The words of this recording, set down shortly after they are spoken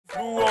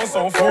On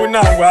s'en fout, na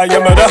wa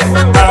yamada.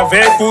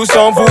 Avec ou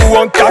sans vous,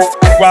 on taffe.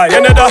 Wa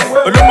yanada.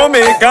 Le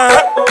momeka,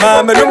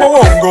 mame le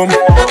wongom.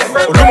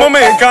 Le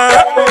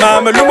momeka,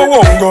 mame le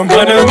wongom.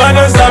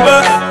 Mana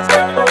saba.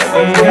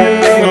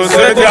 Nous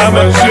c'est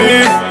diamant.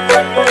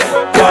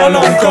 Parle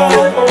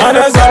encore.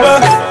 Mana saba.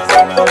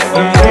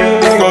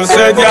 Nous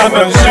c'est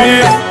diamant.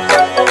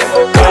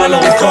 Parle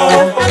encore.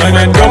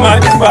 Mana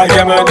dommage, wa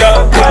yamada.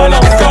 Parle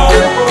encore.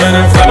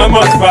 Mana fana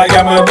mot, wa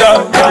yamada.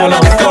 Parle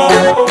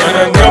encore.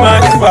 Mana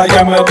dommage, wa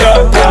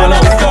yamada.